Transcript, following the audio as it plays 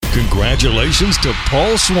Congratulations to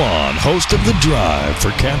Paul Swan, host of The Drive,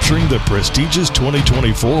 for capturing the prestigious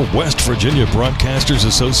 2024 West Virginia Broadcasters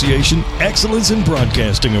Association Excellence in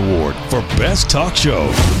Broadcasting Award for Best Talk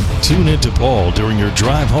Show. Tune in to Paul during your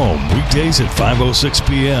drive home weekdays at 5:06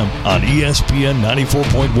 p.m. on ESPN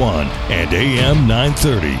 94.1 and AM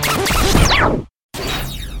 930.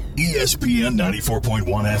 ESPN 94.1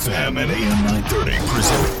 FM and AM 930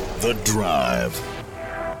 present The Drive.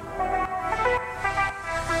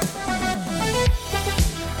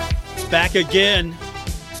 Back again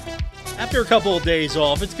after a couple of days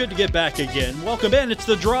off. It's good to get back again. Welcome in. It's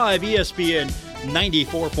The Drive, ESPN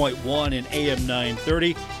 94.1 and AM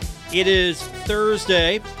 930. It is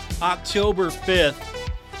Thursday, October 5th.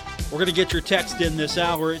 We're going to get your text in this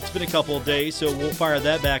hour. It's been a couple of days, so we'll fire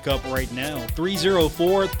that back up right now.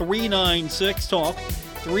 304-396-TALK.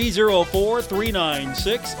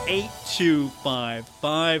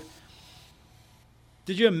 304-396-8255.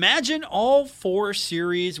 Did you imagine all four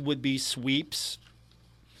series would be sweeps?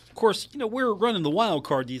 Of course, we're running the wild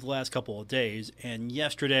card these last couple of days, and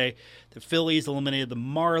yesterday the Phillies eliminated the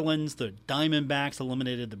Marlins, the Diamondbacks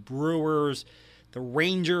eliminated the Brewers, the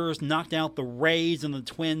Rangers knocked out the Rays, and the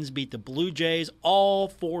Twins beat the Blue Jays. All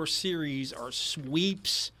four series are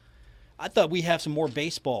sweeps. I thought we'd have some more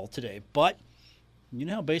baseball today, but you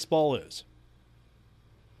know how baseball is.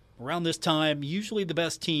 Around this time, usually the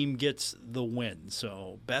best team gets the win.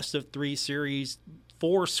 So, best of three series,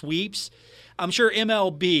 four sweeps. I'm sure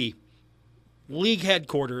MLB, league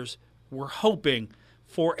headquarters, were hoping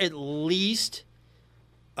for at least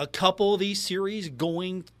a couple of these series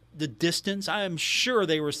going the distance. I am sure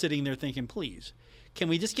they were sitting there thinking, please, can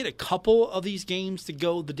we just get a couple of these games to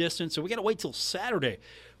go the distance? So we got to wait till Saturday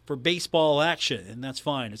for baseball action, and that's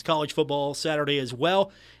fine. It's college football Saturday as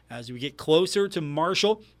well as we get closer to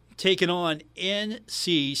Marshall taking on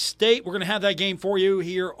NC State. We're going to have that game for you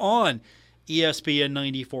here on ESPN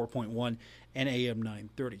 94.1 and AM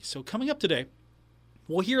 930. So coming up today,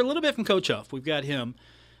 we'll hear a little bit from Coach Huff. We've got him.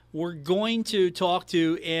 We're going to talk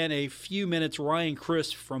to, in a few minutes, Ryan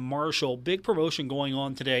Crisp from Marshall. Big promotion going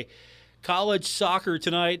on today. College soccer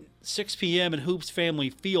tonight, 6 p.m. in Hoops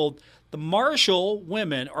Family Field. The Marshall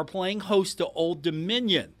women are playing host to Old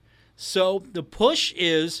Dominion. So the push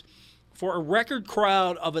is for a record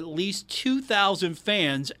crowd of at least 2,000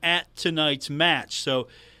 fans at tonight's match. So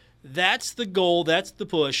that's the goal, that's the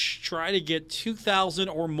push. Try to get 2,000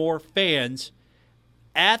 or more fans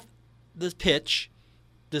at the pitch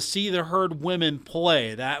to see the Herd women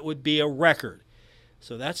play. That would be a record.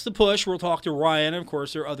 So that's the push. We'll talk to Ryan. Of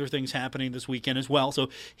course, there are other things happening this weekend as well. So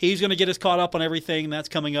he's going to get us caught up on everything. That's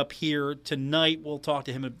coming up here tonight. We'll talk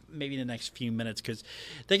to him maybe in the next few minutes because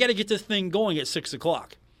they got to get this thing going at 6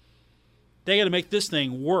 o'clock. They got to make this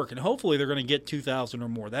thing work, and hopefully they're going to get 2,000 or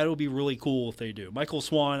more. That would be really cool if they do. Michael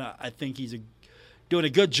Swan, I think he's doing a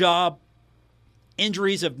good job.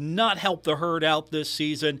 Injuries have not helped the Herd out this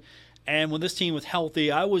season, and when this team was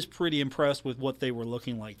healthy, I was pretty impressed with what they were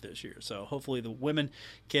looking like this year. So hopefully the women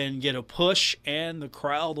can get a push, and the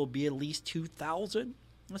crowd will be at least 2,000.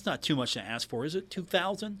 That's not too much to ask for, is it?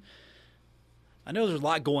 2,000? I know there's a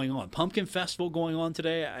lot going on. Pumpkin Festival going on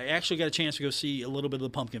today. I actually got a chance to go see a little bit of the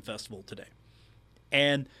Pumpkin Festival today.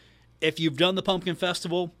 And if you've done the Pumpkin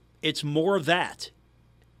Festival, it's more of that.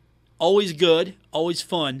 Always good, always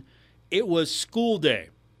fun. It was school day.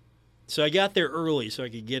 So I got there early so I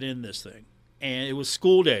could get in this thing. And it was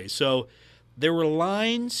school day. So there were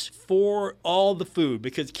lines for all the food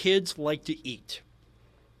because kids like to eat.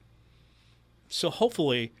 So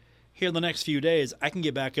hopefully here in the next few days, I can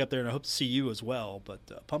get back up there, and I hope to see you as well.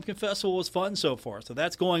 But Pumpkin Festival was fun so far, so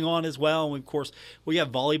that's going on as well. And, of course, we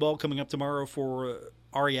have volleyball coming up tomorrow for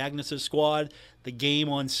Ari Agnes' squad. The game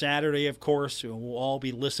on Saturday, of course, we'll all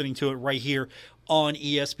be listening to it right here on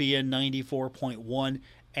ESPN 94.1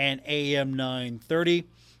 and AM 930.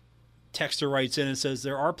 Texter writes in and says,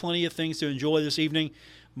 there are plenty of things to enjoy this evening.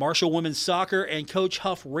 Marshall Women's Soccer and Coach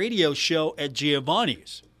Huff radio show at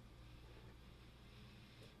Giovanni's.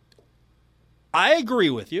 I agree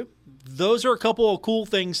with you. Those are a couple of cool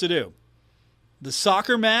things to do. The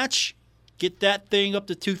soccer match, get that thing up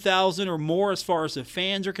to 2,000 or more as far as the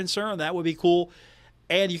fans are concerned. That would be cool.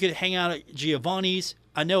 And you could hang out at Giovanni's.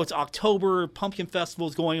 I know it's October. Pumpkin Festival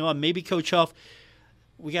is going on. Maybe Coach Huff,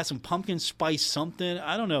 we got some pumpkin spice something.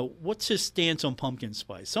 I don't know. What's his stance on pumpkin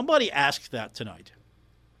spice? Somebody asked that tonight.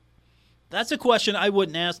 That's a question I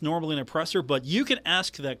wouldn't ask normally in a presser, but you can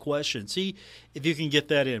ask that question. See if you can get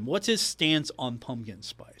that in. What's his stance on pumpkin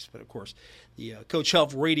spice? But, of course, the Coach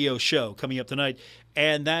Huff radio show coming up tonight,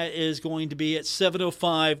 and that is going to be at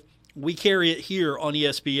 7:05. We carry it here on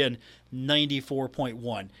ESPN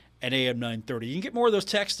 94.1 and AM 930. You can get more of those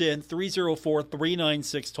texts in,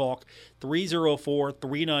 304-396-TALK,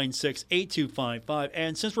 304-396-8255.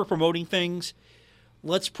 And since we're promoting things,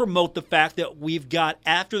 let's promote the fact that we've got,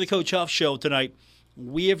 after the Coach Huff show tonight,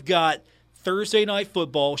 we have got Thursday Night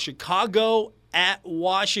Football, Chicago at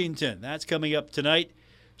Washington. That's coming up tonight.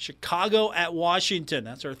 Chicago at Washington.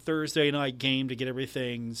 That's our Thursday night game to get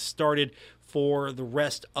everything started for the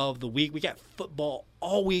rest of the week. We got football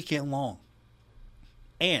all weekend long.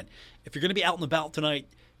 And if you're going to be out and about tonight,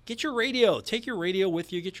 get your radio. Take your radio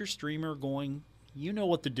with you. Get your streamer going. You know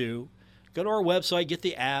what to do. Go to our website. Get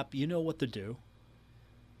the app. You know what to do.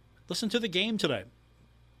 Listen to the game tonight.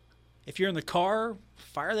 If you're in the car,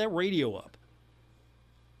 fire that radio up.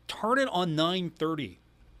 Turn it on 930.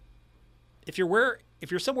 If you're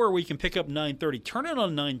somewhere where you can pick up 930, turn it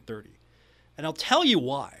on 930. And I'll tell you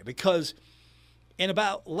why. Because in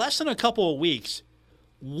about less than a couple of weeks,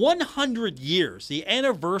 100 years, the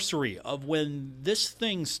anniversary of when this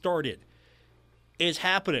thing started, is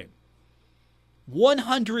happening.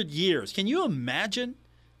 100 years. Can you imagine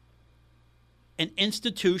an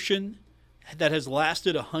institution that has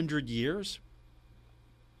lasted 100 years?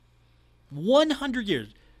 100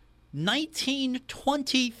 years.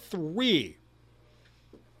 1923.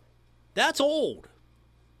 That's old.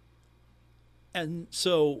 And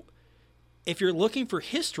so if you're looking for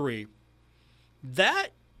history, that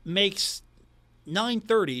makes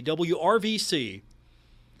 930 WRVC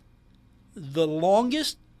the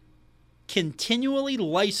longest continually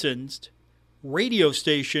licensed radio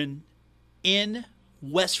station in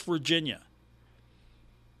West Virginia.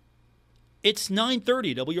 It's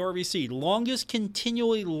 930 WRVC, longest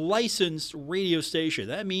continually licensed radio station.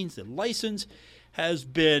 That means the license has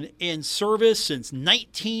been in service since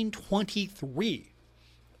 1923.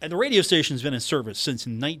 And the radio station's been in service since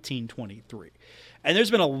 1923. And there's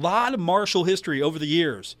been a lot of Marshall history over the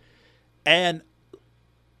years. And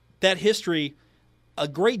that history, a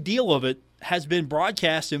great deal of it, has been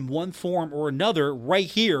broadcast in one form or another right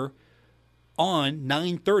here on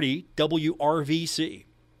 930 WRVC.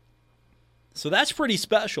 So that's pretty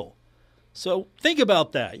special. So think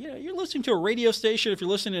about that. You know, you're listening to a radio station, if you're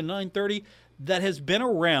listening to 930, that has been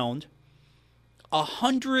around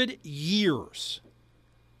 100 years.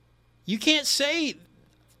 You can't say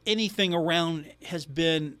anything around has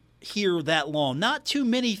been here that long. Not too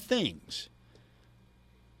many things.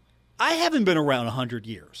 I haven't been around 100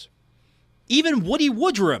 years. Even Woody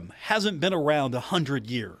Woodrum hasn't been around 100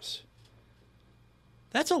 years.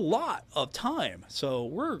 That's a lot of time. So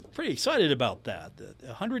we're pretty excited about that.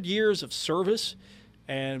 100 years of service,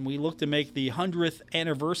 and we look to make the 100th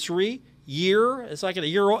anniversary year. It's like a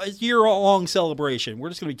year-long celebration. We're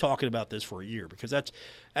just going to be talking about this for a year because that's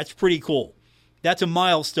pretty cool. That's a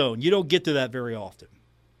milestone. You don't get to that very often.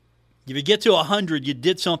 If you get to 100, you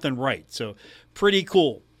did something right. So pretty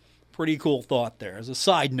cool. Pretty cool thought there. As a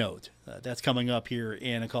side note, that's coming up here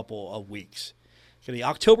in a couple of weeks. It's going to be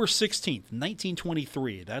October 16th,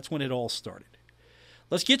 1923. That's when it all started.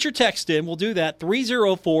 Let's get your text in. We'll do that.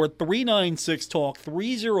 304-396-TALK,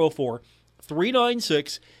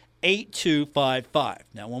 304-396-8255.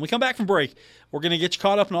 Now, when we come back from break, we're going to get you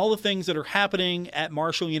caught up on all the things that are happening at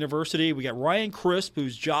Marshall University. We got Ryan Crisp,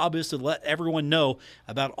 whose job is to let everyone know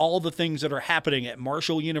about all the things that are happening at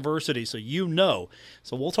Marshall University, so you know.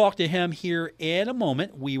 So we'll talk to him here in a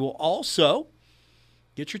moment. We will also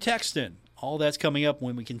get your text in. All that's coming up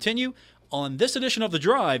when we continue on this edition of The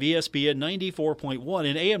Drive, ESPN 94.1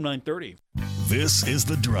 and AM 930. This is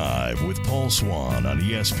The Drive with Paul Swann on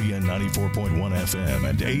ESPN 94.1 FM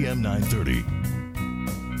and AM 930.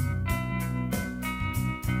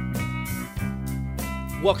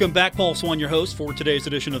 Welcome back. Paul Swann, your host for today's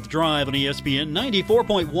edition of The Drive on ESPN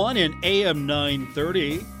 94.1 and AM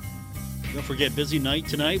 930. Don't forget, busy night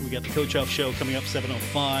tonight. We got the Coach Huff Show coming up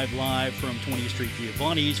 7:05 live from 20th Street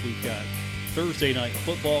Giovanni's. We've got Thursday Night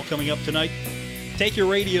Football coming up tonight. Take your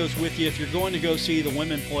radios with you. If you're going to go see the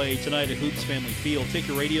women play tonight at Hoops Family Field, take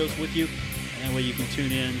your radios with you. And that way you can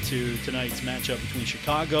tune in to tonight's matchup between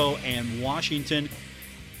Chicago and Washington.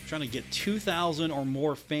 Trying to get 2,000 or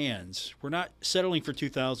more fans. We're not settling for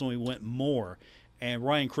 2,000. We went more. And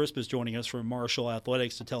Ryan Crisp is joining us from Marshall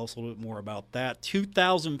Athletics to tell us a little bit more about that.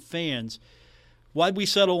 2,000 fans. Why'd we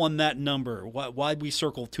settle on that number? Why'd we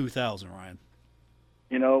circle 2,000, Ryan?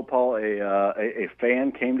 You know, Paul, a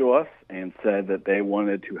fan came to us and said that they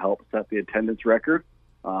wanted to help set the attendance record.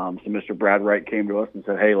 So Mr. Brad Wright came to us and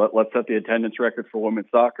said, hey, let's set the attendance record for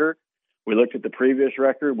women's soccer. We looked at the previous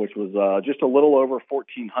record, which was just a little over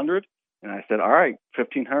 1,400. And I said, all right,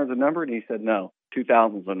 1,500 is the number. And he said, no,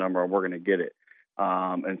 2,000 is the number, and we're going to get it.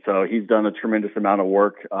 And so he's done a tremendous amount of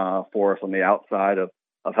work for us on the outside of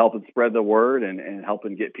helping spread the word and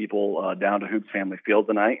helping get people down to Hoops Family Field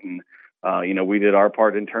tonight. And we did our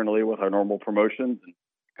part internally with our normal promotions and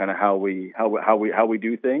kind of how we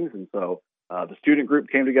do things. And so the student group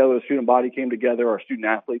came together, the student body came together, our student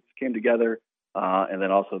athletes came together, and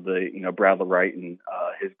then also the Bradley Wright and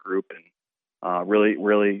his group, and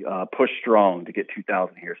really pushed strong to get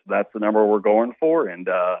 2,000 here. So that's the number we're going for. And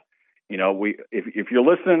if you're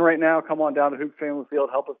listening right now, come on down to Hoops Family Field,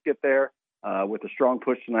 help us get there. With a strong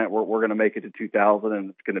push tonight, we're going to make it to 2,000, and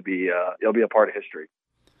it's going to be it'll be a part of history.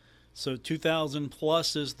 So 2,000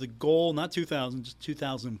 plus is the goal, not 2,000, just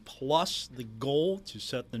 2,000 plus the goal to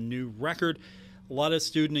set the new record. A lot of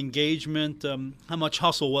student engagement. How much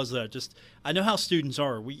hustle was that? I know how students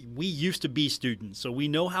are. We used to be students, so we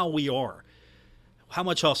know how we are. How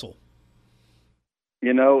much hustle?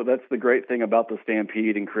 That's the great thing about the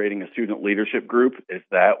Stampede and creating a student leadership group is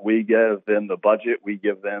that we give them the budget, we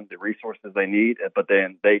give them the resources they need, but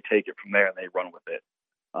then they take it from there and they run with it.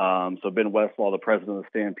 So Ben Westfall, the president of the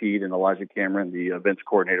Stampede, and Elijah Cameron, the events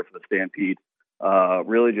coordinator for the Stampede,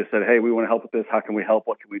 really just said, hey, we want to help with this. How can we help?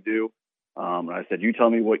 What can we do? And I said, you tell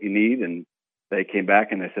me what you need. And they came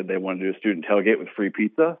back and they said they wanted to do a student tailgate with free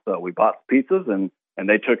pizza. So we bought pizzas and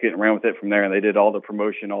they took it and ran with it from there. And they did all the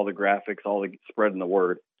promotion, all the graphics, all the spreading the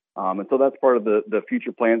word. And so that's part of the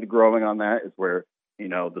future plans growing on that is where,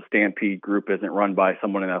 the Stampede group isn't run by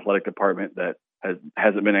someone in the athletic department that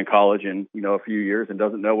hasn't been in college in, a few years and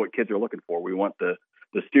doesn't know what kids are looking for. We want the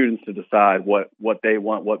students to decide what they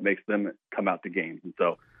want, what makes them come out to games. And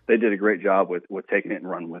so they did a great job with taking it and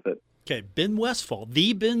running with it. Okay, Ben Westfall.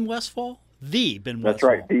 The Ben Westfall? The Ben That's Westfall.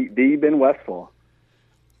 That's right, the Ben Westfall.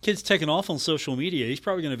 Kid's taking off on social media. He's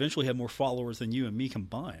probably going to eventually have more followers than you and me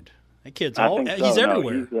combined. That kid's he's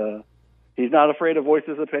everywhere. He's not afraid to voice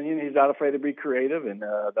his opinion. He's not afraid to be creative, and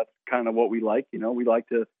that's kind of what we like. We like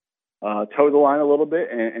to toe the line a little bit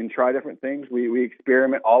and try different things. We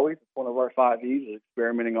experiment always. It's one of our 5 E's, is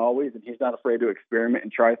experimenting always, and he's not afraid to experiment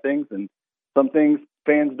and try things. And some things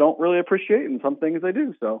fans don't really appreciate, and some things they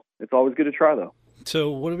do. So it's always good to try, though.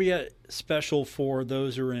 So what do we got special for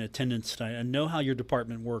those who are in attendance tonight? I know how your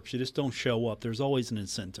department works. You just don't show up. There's always an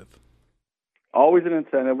incentive. Always an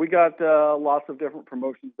incentive. We got lots of different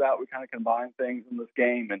promotions out. We kind of combine things in this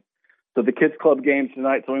game. And so the Kids Club games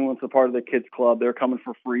tonight, so anyone's a part of the Kids Club, they're coming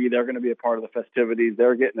for free. They're going to be a part of the festivities.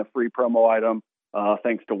 They're getting a free promo item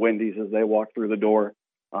thanks to Wendy's as they walk through the door.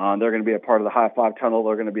 They're going to be a part of the High Five Tunnel.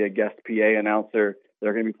 They're going to be a guest PA announcer.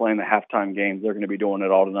 They're going to be playing the halftime games. They're going to be doing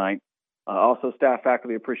it all tonight. Also staff,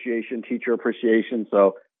 faculty appreciation, teacher appreciation.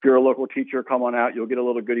 So if you're a local teacher, come on out. You'll get a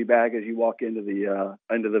little goodie bag as you walk into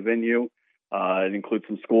the venue. It includes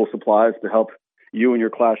some school supplies to help you and your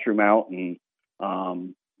classroom out. And,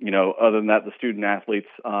 other than that, the student athletes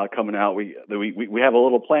coming out, we have a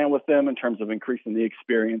little plan with them in terms of increasing the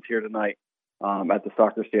experience here tonight at the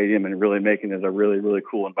soccer stadium and really making it a really, really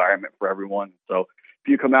cool environment for everyone. So if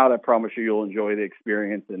you come out, I promise you'll enjoy the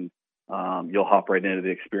experience and you'll hop right into the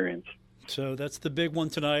experience. So that's the big one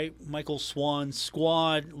tonight. Michael Swan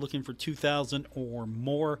squad looking for 2,000 or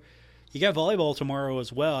more. You got volleyball tomorrow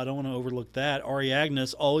as well. I don't want to overlook that. Ari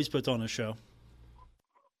Agnes always puts on a show.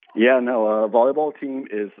 Yeah, no, volleyball team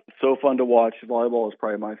is so fun to watch. Volleyball is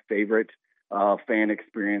probably my favorite fan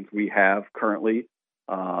experience we have currently,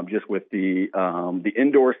 just with the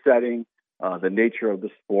indoor setting, the nature of the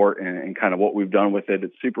sport, and kind of what we've done with it.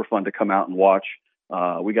 It's super fun to come out and watch.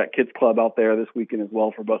 We got Kids Club out there this weekend as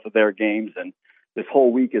well for both of their games. And this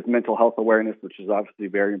whole week is mental health awareness, which is obviously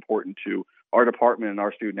very important to our department and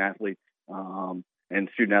our student athletes and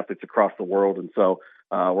student athletes across the world. And so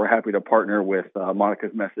we're happy to partner with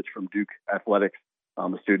Monica's Message from Duke Athletics, a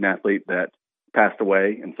student athlete that passed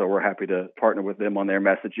away. And so we're happy to partner with them on their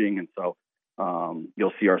messaging. And so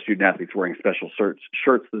you'll see our student athletes wearing special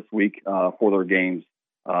shirts this week for their games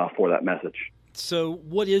for that message. So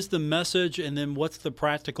what is the message, and then what's the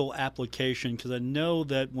practical application? Because I know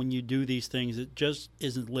that when you do these things, it just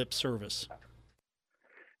isn't lip service.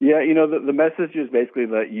 Yeah, the message is basically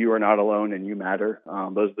that you are not alone and you matter.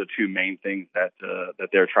 Those are the two main things that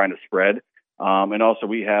they're trying to spread. And also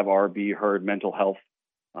we have our Be Heard mental health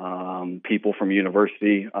people from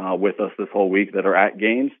university with us this whole week that are at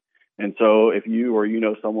games. And so if you or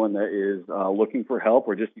someone that is looking for help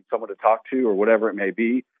or just need someone to talk to or whatever it may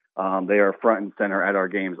be, they are front and center at our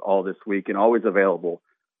games all this week and always available.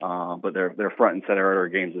 But they're front and center at our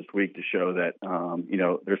games this week to show that,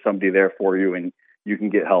 there's somebody there for you and you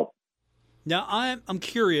can get help. Now, I'm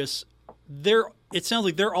curious. It sounds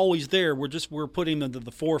like they're always there. We're putting them to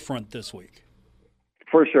the forefront this week.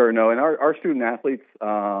 For sure. No, and our student athletes,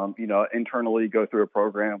 internally go through a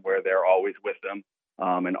program where they're always with them.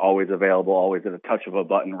 and always available, always at a touch of a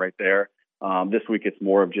button right there. This week it's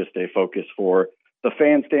more of just a focus for the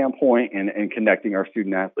fan standpoint and connecting our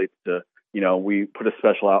student athletes to, we put a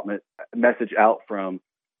special message out from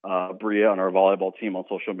Bria on our volleyball team on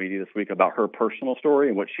social media this week about her personal story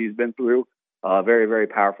and what she's been through. Very, very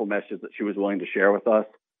powerful message that she was willing to share with us.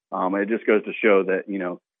 And it just goes to show that,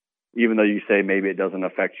 even though you say maybe it doesn't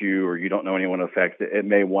affect you or you don't know anyone it affects, it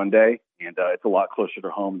may one day. And it's a lot closer to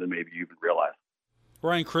home than maybe you even realize.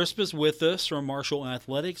 Ryan Crisp is with us from Marshall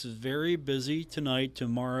Athletics. Is very busy tonight,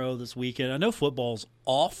 tomorrow, this weekend. I know football's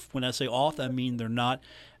off. When I say off, I mean they're not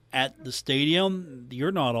at the stadium.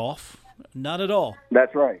 You're not off. Not at all.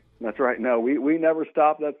 That's right. No, we never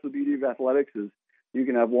stop. That's the beauty of athletics is you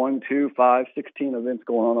can have 1, 2, 5, 16 events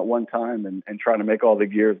going on at one time and trying to make all the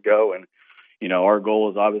gears go. And, our goal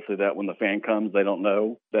is obviously that when the fan comes, they don't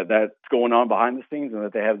know that that's going on behind the scenes and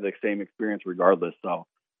that they have the same experience regardless. So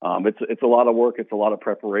it's a lot of work. It's a lot of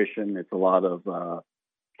preparation. It's a lot of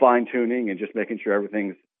fine tuning and just making sure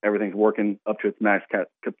everything's working up to its max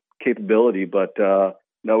capability. But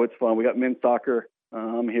no, it's fun. We got men's soccer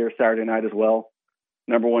here Saturday night as well.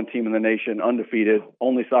 Number 1 team in the nation, undefeated,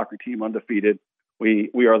 only soccer team undefeated.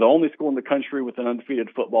 We are the only school in the country with an undefeated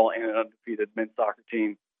football and an undefeated men's soccer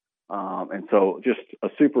team. And so just a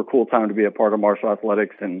super cool time to be a part of Marshall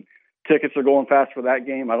Athletics. And tickets are going fast for that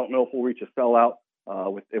game. I don't know if we'll reach a sellout.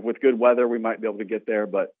 With good weather, we might be able to get there.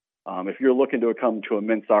 But if you're looking to come to a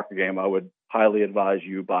men's soccer game, I would highly advise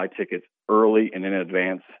you buy tickets early and in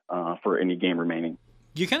advance for any game remaining.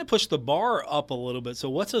 You kind of push the bar up a little bit. So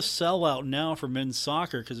what's a sellout now for men's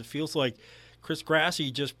soccer? Because it feels like Chris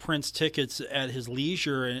Grassi just prints tickets at his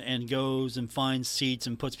leisure and goes and finds seats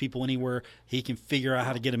and puts people anywhere he can figure out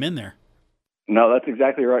how to get them in there. No, that's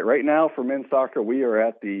exactly right. Right now for men's soccer, we are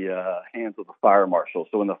at the hands of the fire marshal.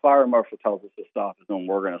 So when the fire marshal tells us to stop is when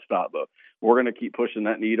we're going to stop. But we're going to keep pushing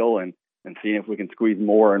that needle and seeing if we can squeeze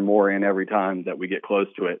more and more in every time that we get close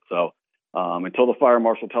to it. So until the fire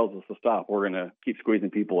marshal tells us to stop, we're going to keep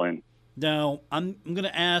squeezing people in. Now, I'm going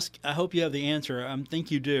to ask, I hope you have the answer. I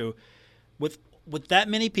think you do. With that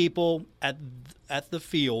many people at the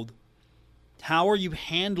field, how are you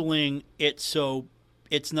handling it so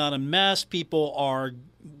it's not a mess? People are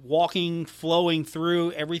walking, flowing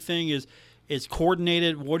through. Everything is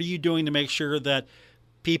coordinated. What are you doing to make sure that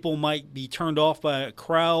people might be turned off by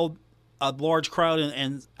a large crowd,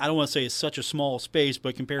 and I don't want to say it's such a small space,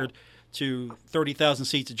 but compared to 30,000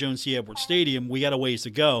 seats at Jones C. Edwards Stadium, we got a ways to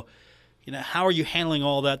go. How are you handling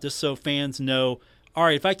all that just so fans know, all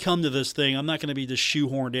right, if I come to this thing, I'm not going to be just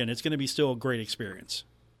shoehorned in. It's going to be still a great experience.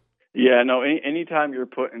 Yeah, no, anytime you're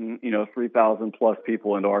putting, 3,000 plus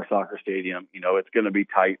people into our soccer stadium, it's going to be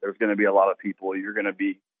tight. There's going to be a lot of people. You're going to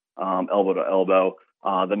be elbow to elbow.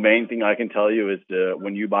 The main thing I can tell you is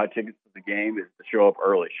when you buy tickets to the game is to show up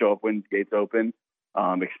early. Show up when the gates open,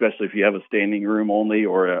 especially if you have a standing room only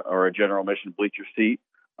or a general admission bleacher seat.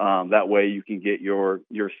 That way you can get your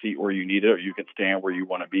seat where you need it, or you can stand where you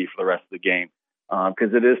want to be for the rest of the game.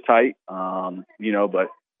 Because it is tight, but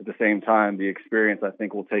at the same time, the experience, I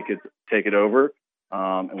think, will take it over.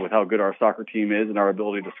 And with how good our soccer team is and our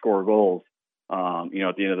ability to score goals, at the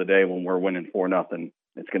end of the day, when we're winning 4-0,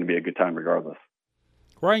 it's going to be a good time regardless.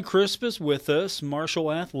 Ryan Crisp is with us,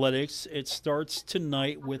 Marshall Athletics. It starts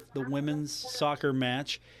tonight with the women's soccer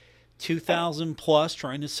match, 2,000 plus,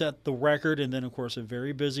 trying to set the record, and then, of course, a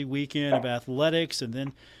very busy weekend of athletics, and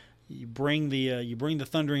then you bring the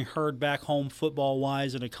Thundering Herd back home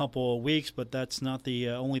football-wise in a couple of weeks, but that's not the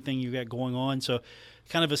only thing you got going on. So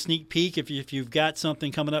kind of a sneak peek if you've got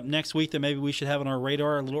something coming up next week that maybe we should have on our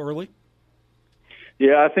radar a little early.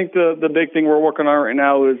 Yeah, I think the big thing we're working on right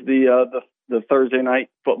now is the Thursday night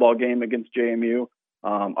football game against JMU.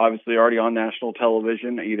 Obviously already on national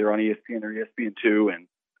television, either on ESPN or ESPN2,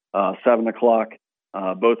 and 7 o'clock.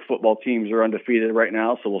 Both football teams are undefeated right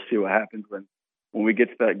now, so we'll see what happens when we get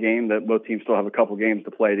to that game. That both teams still have a couple games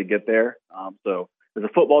to play to get there. So as a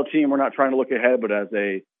football team, we're not trying to look ahead, but as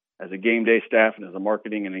a game day staff and as a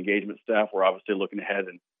marketing and engagement staff, we're obviously looking ahead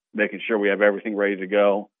and making sure we have everything ready to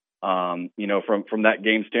go. From that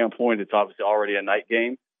game standpoint, it's obviously already a night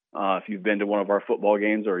game. If you've been to one of our football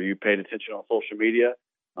games or you paid attention on social media,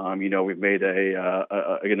 we've made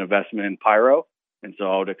an investment in pyro. And so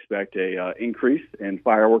I would expect a increase in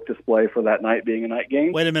firework display for that night being a night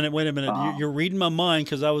game. Wait a minute. You're reading my mind,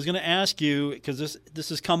 because I was going to ask you, because this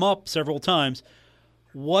has come up several times.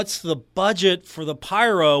 What's the budget for the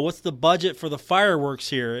pyro? What's the budget for the fireworks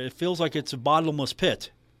here? It feels like it's a bottomless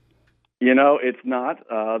pit. It's not.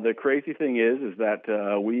 The crazy thing is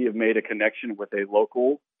that we have made a connection with a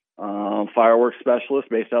local fireworks specialist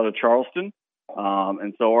based out of Charleston.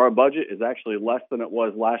 And so our budget is actually less than it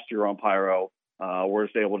was last year on Pyro. We're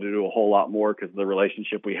just able to do a whole lot more because of the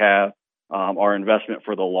relationship we have, our investment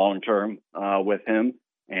for the long term with him.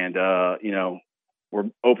 And, we're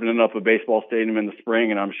opening up a baseball stadium in the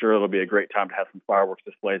spring, and I'm sure it'll be a great time to have some fireworks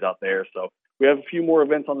displays out there. So we have a few more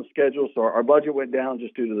events on the schedule. So our budget went down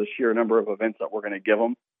just due to the sheer number of events that we're going to give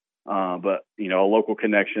them. But, a local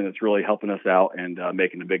connection that's really helping us out and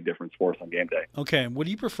making a big difference for us on game day. Okay. What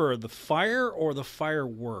do you prefer, the fire or the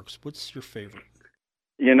fireworks? What's your favorite?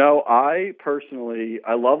 I personally,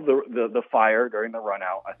 I love the fire during the run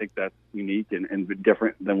out. I think that's unique and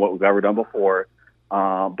different than what we've ever done before.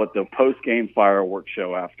 But the post-game fireworks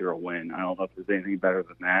show after a win, I don't know if there's anything better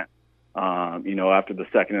than that. After the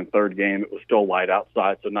second and third game, it was still light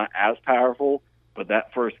outside, so not as powerful. But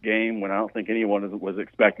that first game, when I don't think anyone was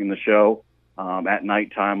expecting the show, at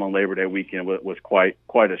nighttime on Labor Day weekend was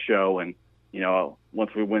quite a show. And,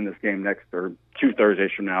 once we win this game next or 2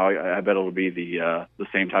 Thursdays from now, I bet it'll be the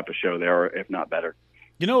same type of show there, if not better.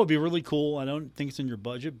 It would be really cool. I don't think it's in your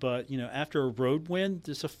budget, but, after a road win,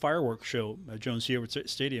 there's a fireworks show at Jones Hewitt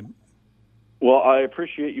Stadium. Well, I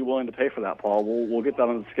appreciate you willing to pay for that, Paul. We'll get that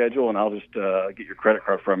on the schedule, and I'll just get your credit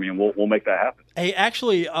card from you, and we'll make that happen. Hey,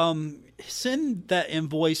 actually, send that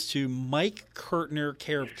invoice to Mike Kurtner,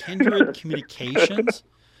 care of Kindred Communications.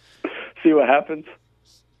 See what happens?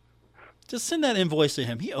 Just send that invoice to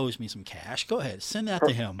him. He owes me some cash. Go ahead. Send that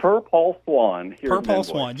to him. Per Paul Swan. Per Paul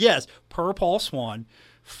Swan. Yes, per Paul Swan.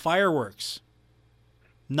 Fireworks.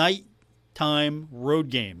 Nighttime road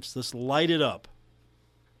games. Let's light it up.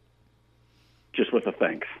 Just with a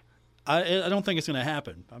thanks. I don't think it's going to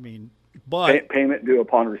happen. But payment due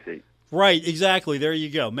upon receipt. Right, exactly. There you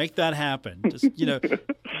go. Make that happen. Just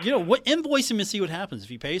what invoice him and see what happens. If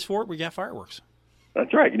he pays for it, we got fireworks.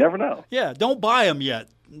 That's right. You never know. Yeah, don't buy them yet.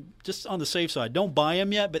 Just on the safe side, don't buy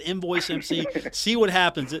them yet, but invoice him, see what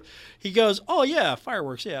happens. He goes, oh yeah,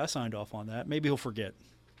 fireworks. Yeah, I signed off on that. Maybe he'll forget.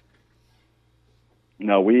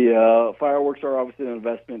 No, fireworks are obviously an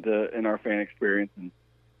investment in our fan experience, and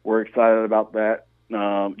we're excited about that.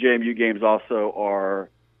 JMU games also are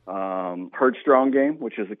Heard Strong game,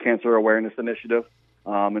 which is a cancer awareness initiative.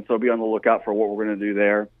 And so be on the lookout for what we're going to do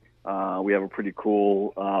there. We have a pretty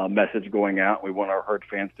cool message going out. We want our Herd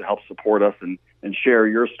fans to help support us and share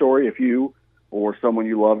your story. If you or someone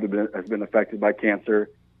you loved has been affected by cancer,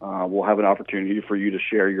 we'll have an opportunity for you to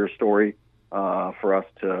share your story for us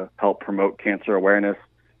to help promote cancer awareness.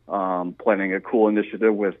 Planning a cool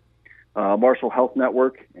initiative with Marshall Health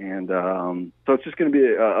Network. And so it's just going to be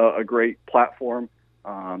a great platform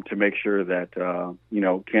to make sure that,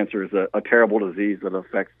 cancer is a terrible disease that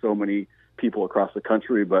affects so many people across the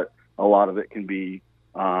country, but a lot of it can be,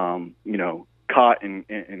 caught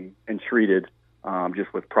and treated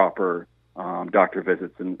just with proper doctor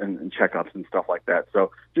visits and checkups and stuff like that. So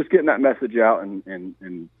just getting that message out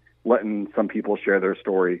and letting some people share their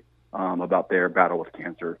story about their battle with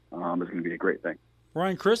cancer is going to be a great thing.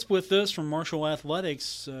 Ryan Crisp with us from Marshall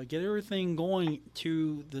Athletics. Get everything going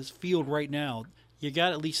to this field right now. You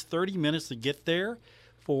got at least 30 minutes to get there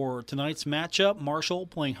for tonight's matchup. Marshall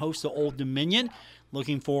playing host to Old Dominion,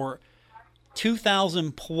 looking for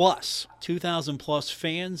 2,000 plus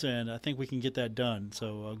fans, and I think we can get that done.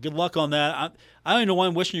 So good luck on that. I don't know why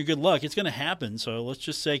I'm wishing you good luck. It's going to happen, so let's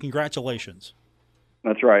just say congratulations.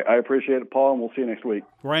 That's right. I appreciate it, Paul, and we'll see you next week.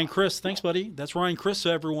 Ryan Crisp, thanks, buddy. That's Ryan Crisp,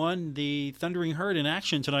 everyone. The Thundering Herd in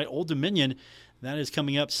action tonight, Old Dominion. That is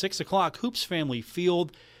coming up 6 o'clock. Hoops Family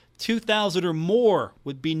Field. 2,000 or more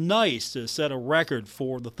would be nice to set a record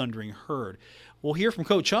for the Thundering Herd. We'll hear from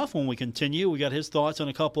Coach Huff when we continue. We got his thoughts on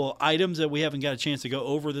a couple of items that we haven't got a chance to go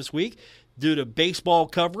over this week due to baseball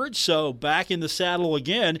coverage. So back in the saddle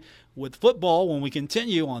again with football when we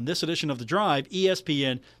continue on this edition of The Drive,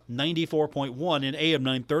 ESPN 94.1 and AM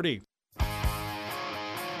 930.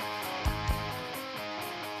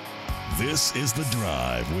 This is The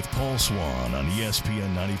Drive with Paul Swan on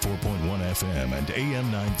ESPN 94.1 FM and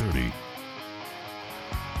AM 930.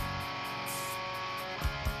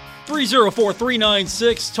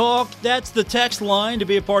 304-396-TALK. That's the text line to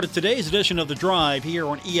be a part of today's edition of The Drive here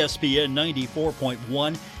on ESPN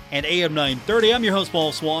 94.1 and AM 930. I'm your host,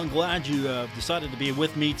 Paul Swan. Glad you decided to be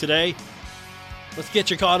with me today. Let's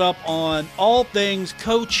get you caught up on all things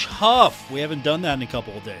Coach Huff. We haven't done that in a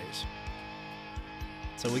couple of days.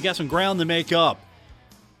 So we got some ground to make up.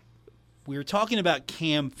 We were talking about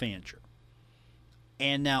Cam Fancher.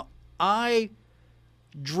 And now I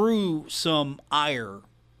drew some ire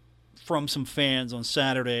from some fans on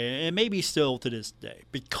Saturday, and maybe still to this day,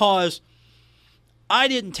 because I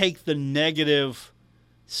didn't take the negative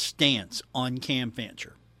stance on Cam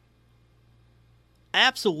Fancher.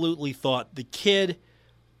 absolutely thought the kid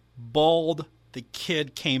balled. The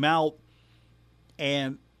kid came out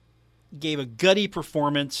and gave a gutty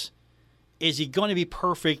performance. Is he going to be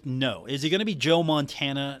perfect? No. Is he going to be Joe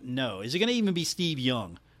Montana? No. Is he going to even be Steve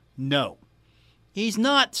Young? No. He's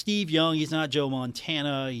not Steve Young. He's not Joe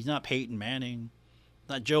Montana. He's not Peyton Manning.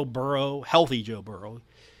 Not Joe Burrow, healthy Joe Burrow.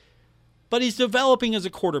 But he's developing as a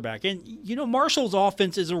quarterback. And, Marshall's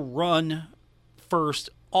offense is a run-first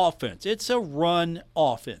offense. It's a run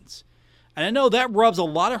offense. And I know that rubs a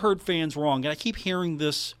lot of Herd fans wrong. And I keep hearing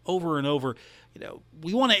this over and over.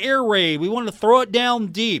 We want to air raid. We want to throw it down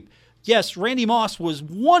deep. Yes, Randy Moss was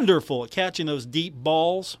wonderful at catching those deep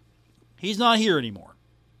balls. He's not here anymore.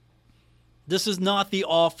 This is not the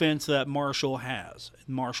offense that Marshall has,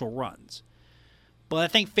 Marshall runs. But I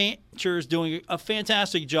think Fancher is doing a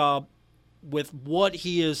fantastic job with what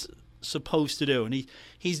he is supposed to do. And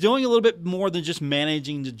he's doing a little bit more than just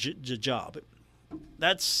managing the job.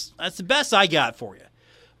 That's the best I got for you.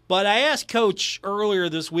 But I asked Coach earlier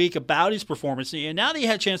this week about his performance, and now that you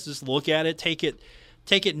had a chance to just look at it, take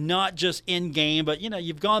it not just in game, but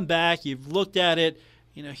you've gone back, you've looked at it.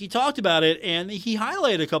 He talked about it, and he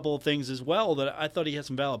highlighted a couple of things as well that I thought he had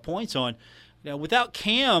some valid points on. Without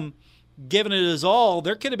Cam giving it his all,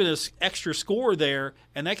 there could have been an extra score there,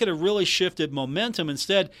 and that could have really shifted momentum.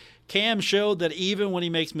 Instead, Cam showed that even when he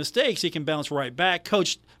makes mistakes, he can bounce right back.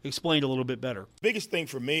 Coach explained a little bit better. Biggest thing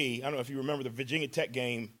for me, I don't know if you remember the Virginia Tech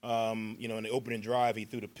game, in the opening drive, he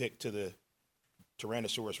threw the pick to the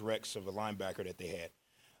Tyrannosaurus Rex of a linebacker that they had.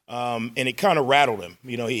 And it kind of rattled him.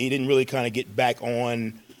 He didn't really kind of get back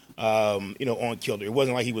on kilter. It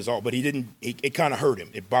wasn't like he was all, but it kind of hurt him.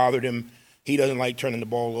 It bothered him. He doesn't like turning the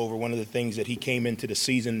ball over. One of the things that he came into the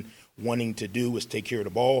season wanting to do was take care of the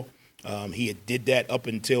ball. He did that up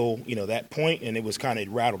until, that point, and it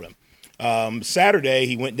rattled him. Saturday,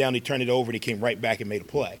 he went down, he turned it over, and he came right back and made a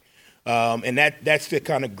play. And that's the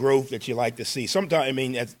kind of growth that you like to see.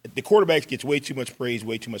 Sometimes, the quarterback gets way too much praise,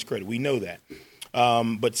 way too much credit. We know that.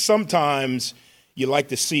 But sometimes you like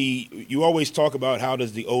to see – you always talk about how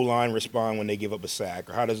does the O-line respond when they give up a sack,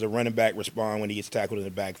 or how does the running back respond when he gets tackled in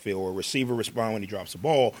the backfield, or receiver respond when he drops the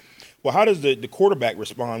ball. Well, how does the quarterback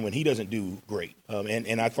respond when he doesn't do great?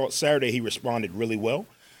 And I thought Saturday he responded really well.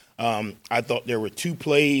 I thought there were two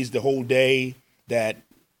plays the whole day that,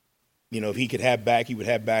 if he could have back, he would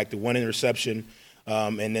have back. The one interception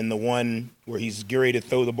and then the one where he's ready to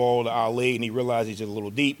throw the ball to Ali and he realizes he's a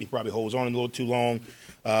little deep. He probably holds on a little too long,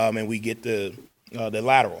 and we get the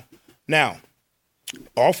lateral. Now,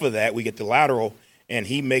 off of that, we get the lateral, and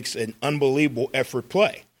he makes an unbelievable effort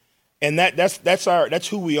play. And that's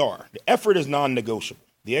who we are. The effort is non-negotiable.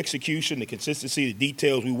 The execution, the consistency, the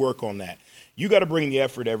details, we work on that. You got to bring the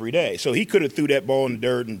effort every day. So he could have threw that ball in the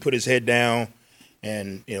dirt and put his head down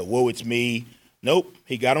and, whoa, it's me. Nope.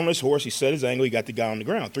 He got on his horse. He set his angle. He got the guy on the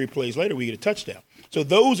ground. 3 plays later, we get a touchdown. So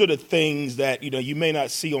those are the things that, you may not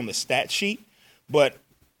see on the stat sheet, but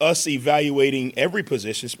us evaluating every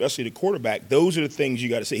position, especially the quarterback, those are the things you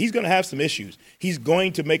got to see. He's going to have some issues. He's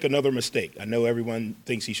going to make another mistake. I know everyone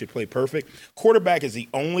thinks he should play perfect. Quarterback is the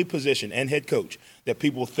only position and head coach that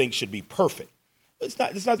people think should be perfect. It's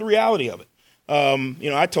not the reality of it.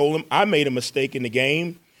 I told him I made a mistake in the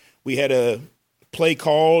game. We had a play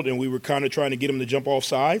called, and we were kind of trying to get him to jump off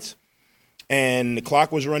sides, and the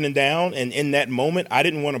clock was running down, and in that moment, I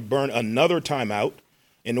didn't want to burn another timeout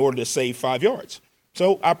in order to save 5 yards.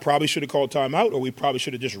 So I probably should have called timeout, or we probably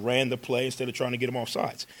should have just ran the play instead of trying to get him off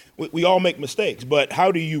sides. We all make mistakes, but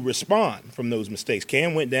how do you respond from those mistakes?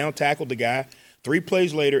 Cam went down, tackled the guy. 3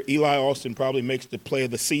 plays later, Eli Austin probably makes the play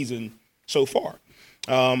of the season so far.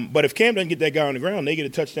 But if Cam doesn't get that guy on the ground, they get a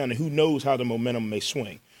touchdown, and who knows how the momentum may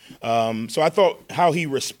swing. So I thought how he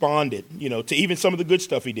responded, to even some of the good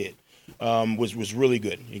stuff he did, was really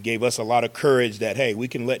good. He gave us a lot of courage that, hey, we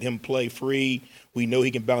can let him play free. We know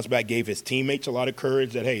he can bounce back. Gave his teammates a lot of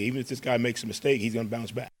courage that, hey, even if this guy makes a mistake, he's going to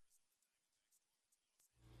bounce back.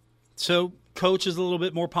 So Coach is a little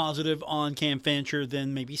bit more positive on Cam Fancher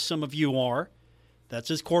than maybe some of you are. That's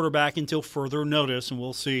his quarterback until further notice, and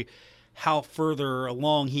we'll see how further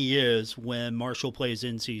along he is when Marshall plays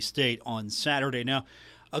NC State on Saturday. Now,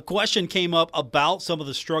 a question came up about some of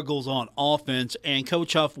the struggles on offense, and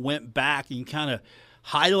Coach Huff went back and kind of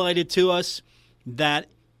highlighted to us that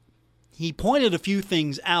he pointed a few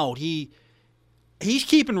things out. He's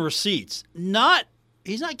keeping receipts.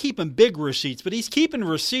 He's not keeping big receipts, but he's keeping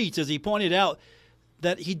receipts, as he pointed out,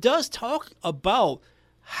 that he does talk about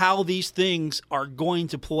how these things are going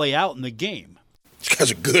to play out in the game. These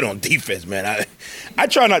guys are good on defense, man. I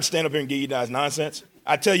try not to stand up here and give you guys nonsense.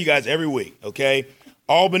 I tell you guys every week, okay?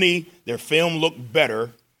 Albany, their film looked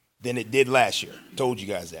better than it did last year. Told you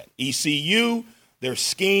guys that. ECU, their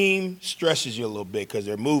scheme stresses you a little bit because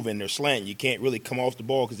they're moving, they're slanting. You can't really come off the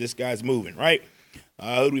ball because this guy's moving, right?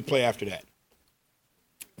 Who do we play after that?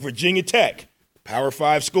 Virginia Tech, Power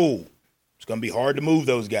 5 school. It's going to be hard to move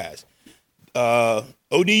those guys.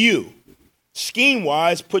 ODU,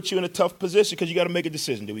 scheme-wise, puts you in a tough position because you got to make a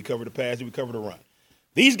decision. Do we cover the pass? Do we cover the run?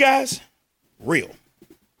 These guys, real.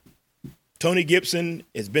 Tony Gibson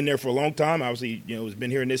has been there for a long time. Obviously, has been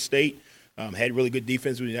here in this state. Had really good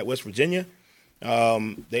defense at West Virginia.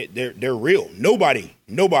 They're real. Nobody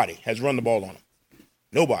has run the ball on them.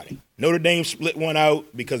 Nobody. Notre Dame split one out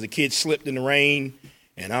because the kid slipped in the rain,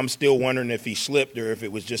 and I'm still wondering if he slipped or if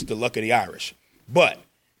it was just the luck of the Irish. But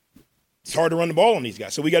it's hard to run the ball on these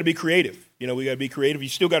guys, so we got to be creative. We got to be creative. You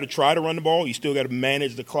still got to try to run the ball. You still got to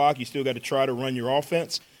manage the clock. You still got to try to run your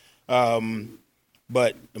offense.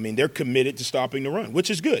 But, they're committed to stopping the run, which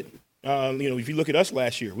is good. If you look at us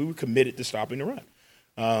last year, we were committed to stopping the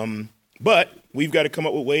run. But we've got to come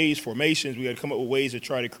up with ways, formations. We've got to come up with ways to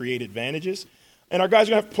try to create advantages. And our guys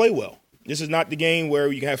are going to have to play well. This is not the game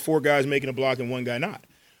where you can have 4 guys making a block and 1 guy not.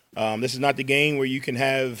 This is not the game where you can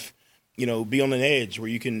have, be on an edge, where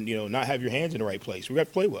you can, not have your hands in the right place. We've got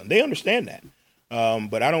to play well. And they understand that.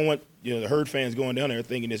 But I don't want, the Herd fans going down there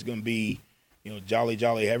thinking it's going to be, jolly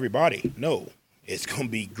everybody. No. It's going to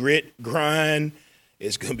be grit, grind.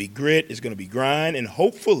 It's going to be grit. It's going to be grind. And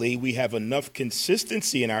hopefully we have enough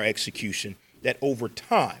consistency in our execution that over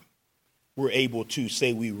time we're able to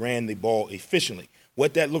say we ran the ball efficiently.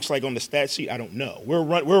 What that looks like on the stat sheet, I don't know. We're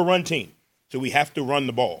a run team, so we have to run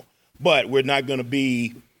the ball. But we're not going to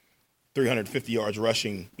be 350 yards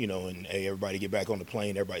rushing, and hey, everybody get back on the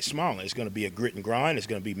plane, everybody smiling. It's going to be a grit and grind. It's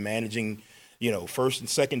going to be managing first and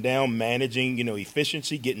second down, managing,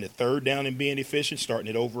 efficiency, getting the third down and being efficient, starting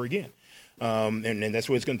it over again. And that's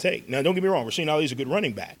what it's going to take. Now, don't get me wrong. Rasheed Ali's a good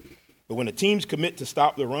running back. But when the teams commit to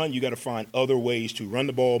stop the run, you got to find other ways to run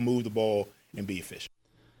the ball, move the ball, and be efficient.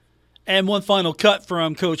 And one final cut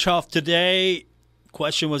from Coach Huff today.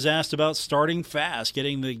 Question was asked about starting fast,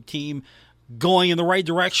 getting the team going in the right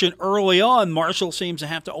direction early on. Marshall seems to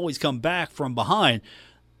have to always come back from behind.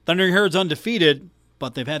 Thundering Herd's undefeated,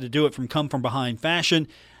 but they've had to do it from come-from-behind fashion.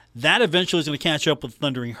 That eventually is going to catch up with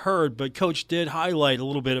Thundering Herd, but Coach did highlight a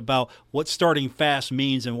little bit about what starting fast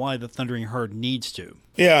means and why the Thundering Herd needs to.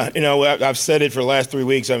 Yeah, I've said it for the last 3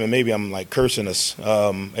 weeks. Maybe I'm like cursing us.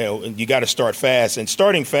 You got to start fast, and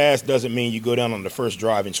starting fast doesn't mean you go down on the first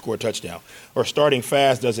drive and score a touchdown. Or starting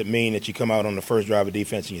fast doesn't mean that you come out on the first drive of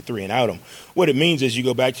defense and you 3 and out them. What it means is you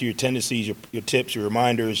go back to your tendencies, your tips, your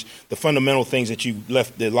reminders, the fundamental things that you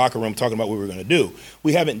left the locker room talking about what we were going to do.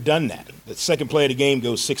 We haven't done that. The second play of the game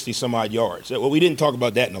goes 60-some-odd yards. Well, we didn't talk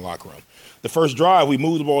about that in the locker room. The first drive, we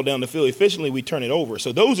move the ball down the field efficiently, we turn it over.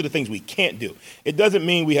 So those are the things we can't do. It doesn't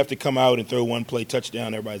mean we have to come out and throw one play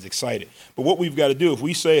touchdown, everybody's excited. But what we've got to do, if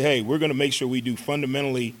we say, hey, we're going to make sure we do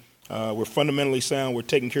fundamentally, we're fundamentally sound, we're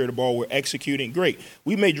taking care of the ball, we're executing, great.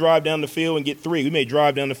 We may drive down the field and get 3. We may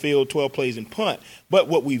drive down the field 12 plays and punt. But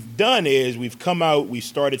what we've done is we've come out, we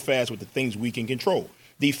started fast with the things we can control.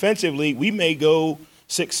 Defensively, we may go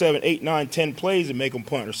 6, 7, 8, 9, 10 plays and make them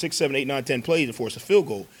punt, or 6, 7, 8, 9, 10 plays and force a field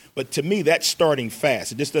goal. But to me, that's starting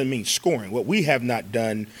fast. It just doesn't mean scoring. What we have not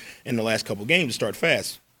done in the last couple of games is start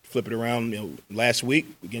fast. Flip it around. Last week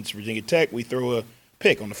against Virginia Tech, we throw a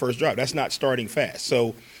pick on the first drive. That's not starting fast.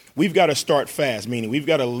 So we've got to start fast, meaning we've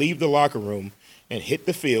got to leave the locker room and hit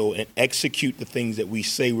the field and execute the things that we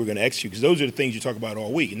say we're going to execute, because those are the things you talk about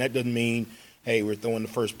all week. And that doesn't mean, hey, we're throwing the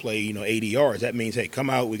first play, 80 yards. That means, hey, come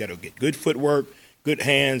out. We got to get good footwork, good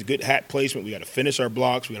hands, good hat placement. We got to finish our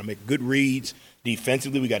blocks. We got to make good reads.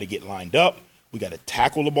 Defensively, we got to get lined up. We got to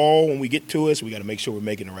tackle the ball when we get to us. We got to make sure we're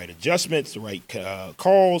making the right adjustments, the right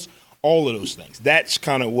calls, all of those things. That's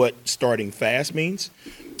kind of what starting fast means,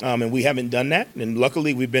 and we haven't done that. And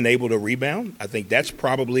luckily, we've been able to rebound. I think that's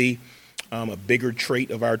probably a bigger trait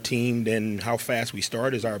of our team than how fast we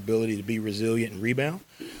start, is our ability to be resilient and rebound.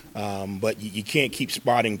 But you can't keep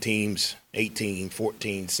spotting teams 18,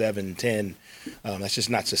 14, 7, 10. That's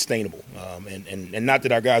just not sustainable. And not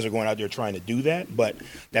that our guys are going out there trying to do that, but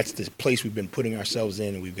that's the place we've been putting ourselves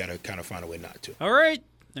in, and we've got to kind of find a way not to. All right.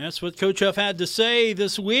 That's what Coach Huff had to say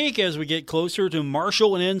this week as we get closer to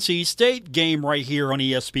Marshall and NC State game right here on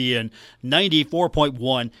ESPN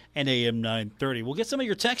 94.1 and AM 930. We'll get some of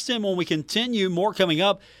your text in when we continue. More coming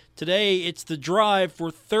up. Today, it's The Drive for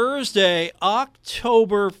Thursday,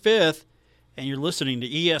 October 5th. And you're listening to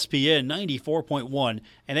ESPN 94.1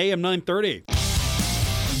 and AM 930.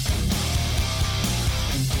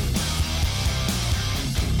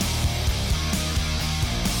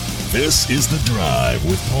 This is The Drive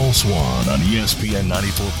with Paul Swan on ESPN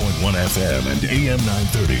 94.1 FM and AM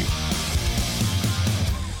 930.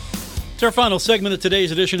 It's our final segment of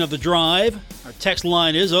today's edition of The Drive. Our text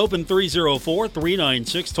line is open,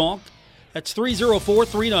 304-396-TALK. That's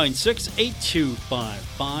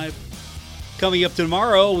 304-396-8255. Coming up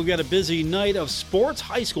tomorrow, we've got a busy night of sports,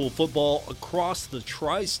 high school football across the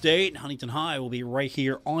tri-state. Huntington High will be right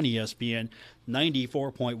here on ESPN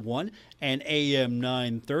 94.1 and AM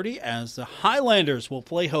 930 as the Highlanders will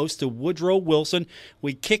play host to Woodrow Wilson.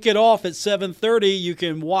 We kick it off at 7:30. You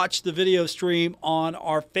can watch the video stream on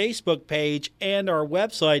our Facebook page and our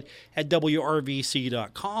website at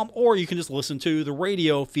WRVC.com, or you can just listen to the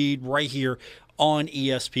radio feed right here on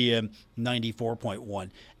ESPN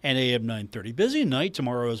 94.1 and AM 930. Busy night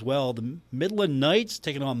tomorrow as well. The Midland Knights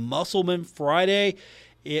taking on Musselman Friday.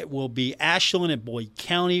 It will be Ashland and Boyd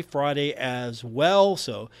County Friday as well.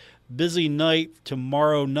 So busy night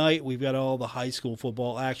tomorrow night. We've got all the high school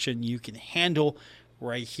football action you can handle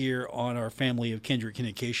right here on our family of Kindred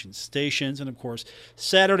Communications stations. And, of course,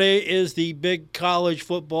 Saturday is the big college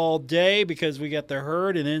football day because we got the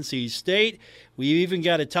Herd and NC State. We even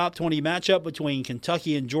got a top 20 matchup between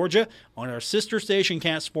Kentucky and Georgia on our sister station,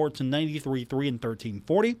 Cat Sports, in 93.3 and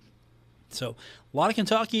 1340. So a lot of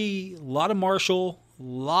Kentucky, a lot of Marshall, a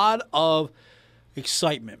lot of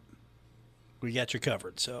excitement. We got you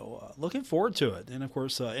covered. So looking forward to it. And, of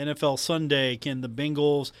course, NFL Sunday, can the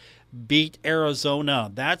Bengals beat Arizona?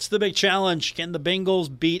 That's the big challenge. Can the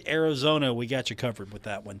Bengals beat Arizona? We got you covered with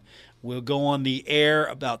that one. We'll go on the air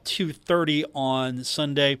about 2:30 on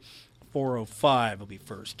Sunday. 4:05 will be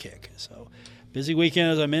first kick. So busy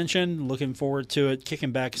weekend, as I mentioned. Looking forward to it.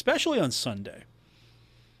 Kicking back, especially on Sunday.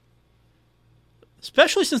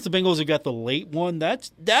 Especially since the Bengals have got the late one.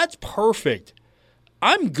 That's perfect.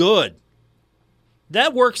 I'm good.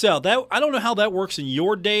 That works out. I don't know how that works in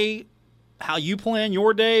your day, how you plan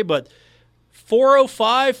your day, but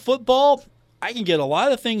 4:05 football, I can get a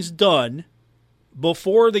lot of things done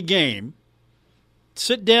before the game.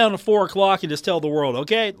 Sit down at 4 o'clock and just tell the world,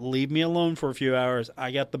 okay, leave me alone for a few hours.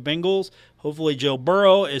 I got the Bengals. Hopefully Joe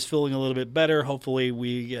Burrow is feeling a little bit better. Hopefully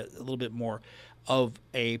we get a little bit more of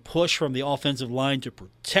a push from the offensive line to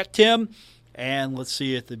protect him. And let's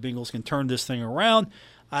see if the Bengals can turn this thing around.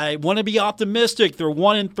 I want to be optimistic. They're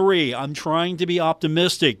 1-3. I'm trying to be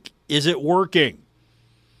optimistic. Is it working?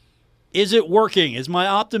 Is it working? Is my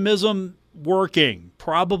optimism working?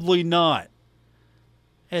 Probably not.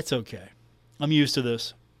 It's okay. I'm used to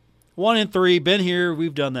this. 1-3, been here.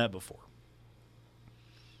 We've done that before.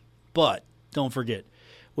 But don't forget,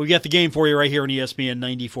 we've got the game for you right here on ESPN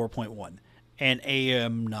 94.1 and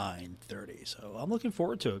AM 930. So I'm looking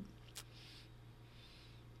forward to it. I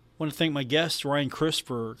want to thank my guest, Ryan Crisp,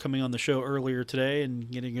 for coming on the show earlier today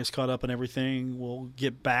and getting us caught up on everything. We'll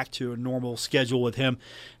get back to a normal schedule with him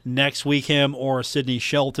next week, him or Sydney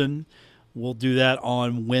Shelton. We'll do that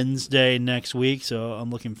on Wednesday next week, so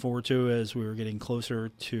I'm looking forward to it as we're getting closer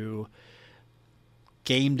to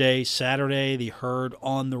game day Saturday. The Herd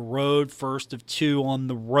on the road, first of two on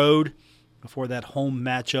the road before that home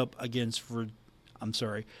matchup against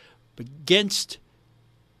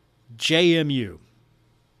JMU.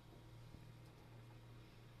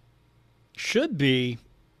 Should be,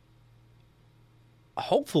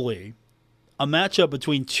 hopefully, a matchup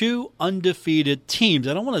between two undefeated teams.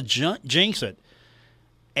 I don't want to jinx it.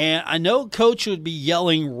 And I know Coach would be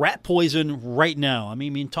yelling rat poison right now. I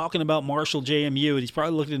mean, talking about Marshall JMU, and he's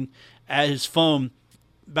probably looking at his phone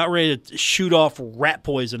about ready to shoot off rat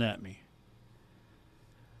poison at me.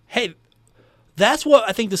 Hey, that's what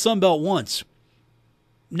I think the Sun Belt wants.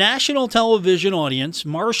 National television audience,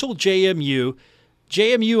 Marshall JMU,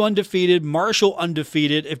 JMU undefeated, Marshall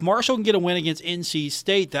undefeated. If Marshall can get a win against NC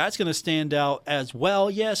State, that's going to stand out as well.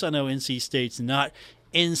 Yes, I know NC State's not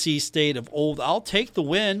NC State of old. I'll take the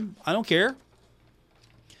win. I don't care.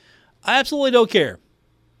 I absolutely don't care.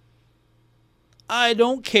 I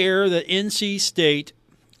don't care that NC State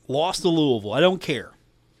lost to Louisville. I don't care.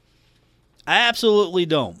 I absolutely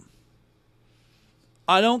don't.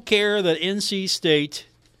 I don't care that NC State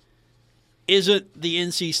isn't the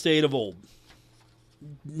NC State of old.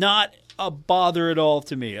 Not a bother at all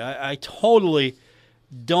to me. I totally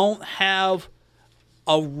don't have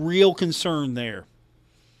a real concern there.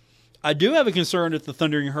 I do have a concern that the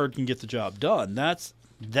Thundering Herd can get the job done. That's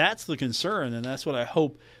the concern, and that's what I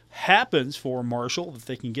hope happens for Marshall, that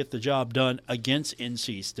they can get the job done against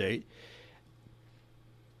NC State.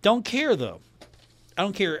 Don't care, though. I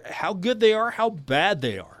don't care how good they are, how bad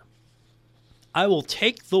they are. I will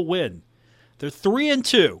take the win. They're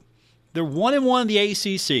 3-2. They're 1-1 in the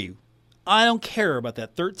ACC. I don't care about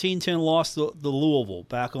that 13-10 loss to Louisville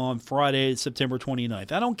back on Friday, September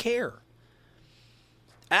 29th. I don't care.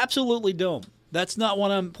 Absolutely don't. That's not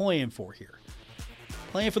what I'm playing for here.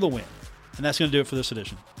 Playing for the win. And that's going to do it for this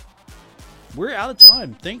edition. We're out of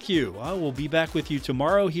time. Thank you. I will be back with you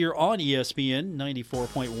tomorrow here on ESPN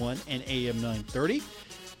 94.1 and AM 930.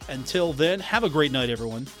 Until then, have a great night,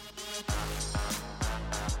 everyone.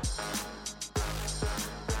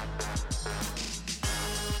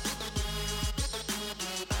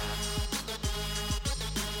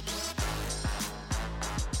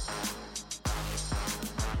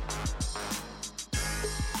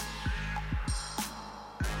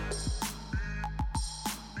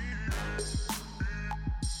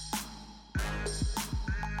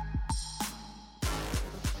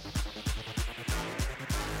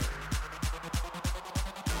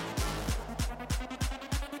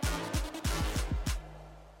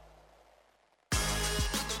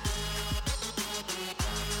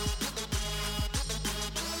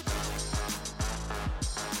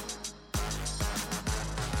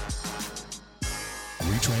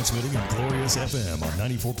 Retransmitting on Glorious FM on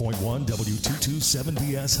 94.1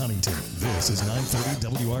 W227BS Huntington. This is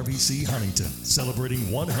 930 WRVC Huntington,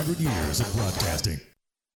 celebrating 100 years of broadcasting.